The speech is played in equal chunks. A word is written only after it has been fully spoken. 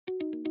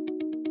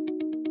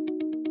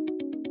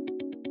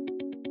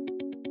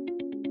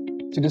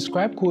To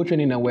describe Codetrain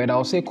in a word,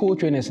 I'll say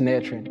Codetrain is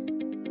nurturing.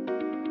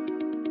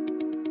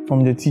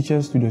 From the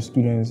teachers to the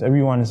students,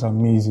 everyone is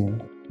amazing.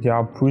 Their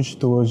approach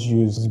towards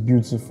you is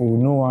beautiful.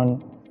 No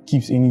one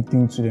keeps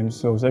anything to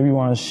themselves.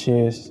 Everyone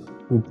shares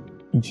with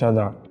each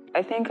other.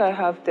 I think I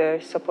have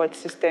the support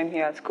system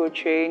here at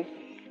Codetrain,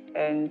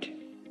 and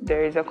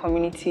there is a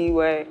community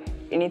where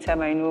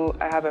anytime I know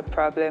I have a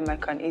problem, I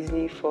can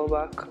easily fall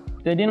back.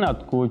 Studying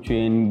at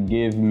Codetrain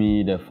gave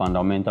me the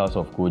fundamentals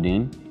of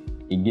coding.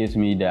 It gives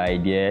me the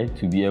idea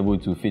to be able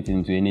to fit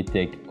into any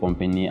tech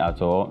company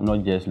at all,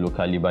 not just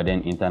locally, but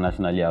then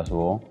internationally as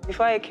well.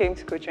 Before I came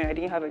to Codetrain, I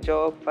didn't have a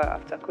job, but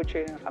after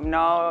Codetrain, I'm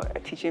now a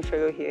teaching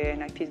fellow here,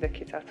 and I teach the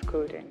kids how to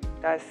code, and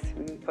that's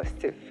really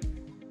positive.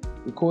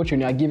 With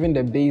Codetrain, you are given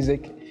the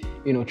basic,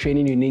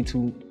 training you need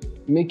to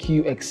make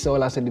you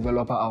excel as a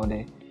developer out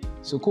there.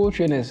 So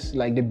Codetrain is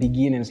like the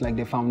beginning, it's like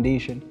the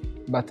foundation,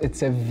 but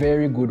it's a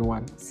very good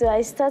one. So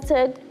I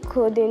started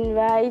coding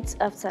right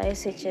after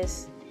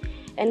SHS.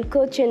 And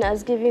Codetrain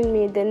has given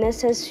me the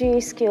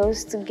necessary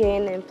skills to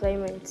gain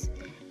employment.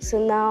 So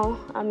now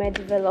I'm a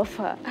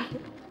developer.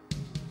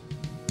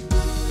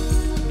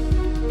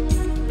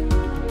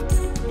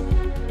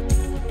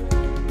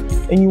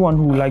 Anyone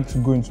who would like to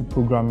go into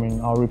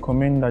programming, I'll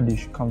recommend that they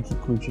should come to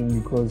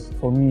Codetrain because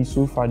for me,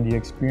 so far, the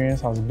experience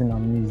has been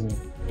amazing.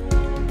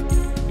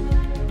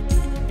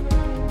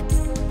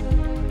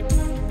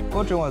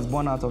 Codetrain was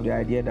born out of the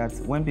idea that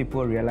when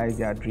people realize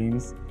their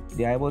dreams,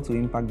 they are able to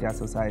impact their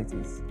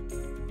societies.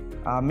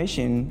 Our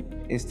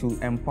mission is to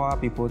empower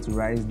people to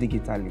rise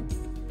digitally.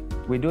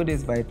 We do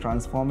this by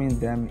transforming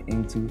them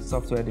into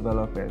software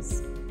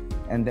developers,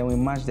 and then we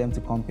match them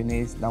to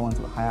companies that want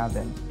to hire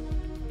them.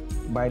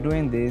 By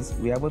doing this,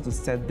 we are able to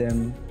set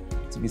them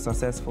to be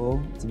successful,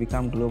 to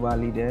become global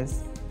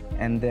leaders,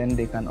 and then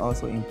they can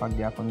also impact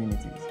their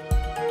communities.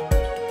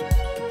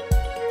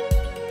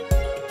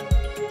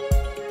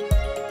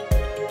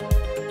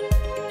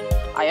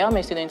 I am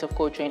a student of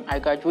Codetrain. I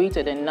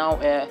graduated and now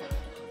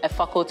a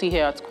faculty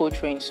here at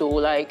Codetrain. So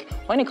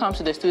when it comes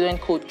to the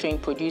student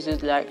Codetrain produces,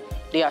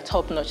 they are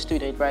top-notch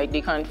students, right?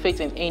 They can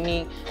fit in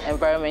any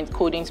environment,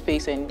 coding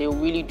space, and they'll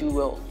really do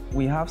well.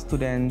 We have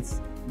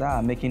students that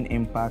are making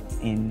impact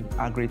in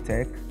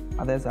agri-tech.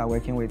 Others are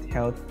working with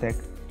health tech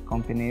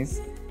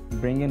companies,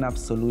 bringing up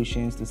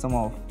solutions to some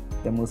of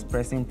the most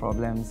pressing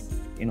problems,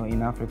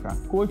 in Africa.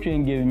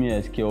 Codetrain gave me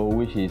a skill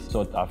which is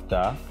sought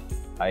after.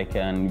 I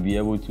can be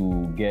able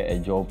to get a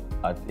job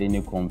at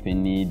any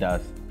company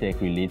that's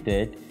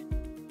tech-related.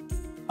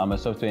 I'm a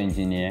software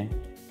engineer,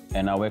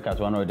 and I work at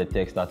one of the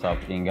tech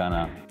startups in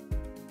Ghana.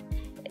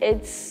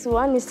 It's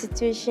one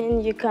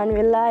institution you can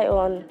rely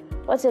on.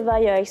 Whatever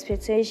your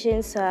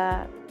expectations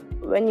are,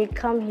 when you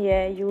come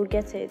here, you will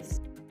get it.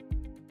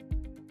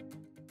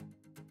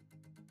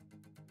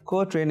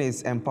 Codetrain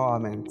is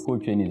empowerment.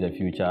 Codetrain is the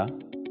future.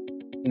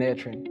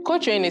 Nurturing.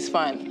 Codetrain is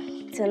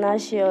fun.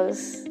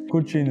 Tenacious.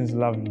 Codetrain is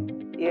lovely.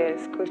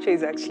 Yes, Codetrain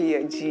is actually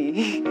a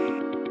G.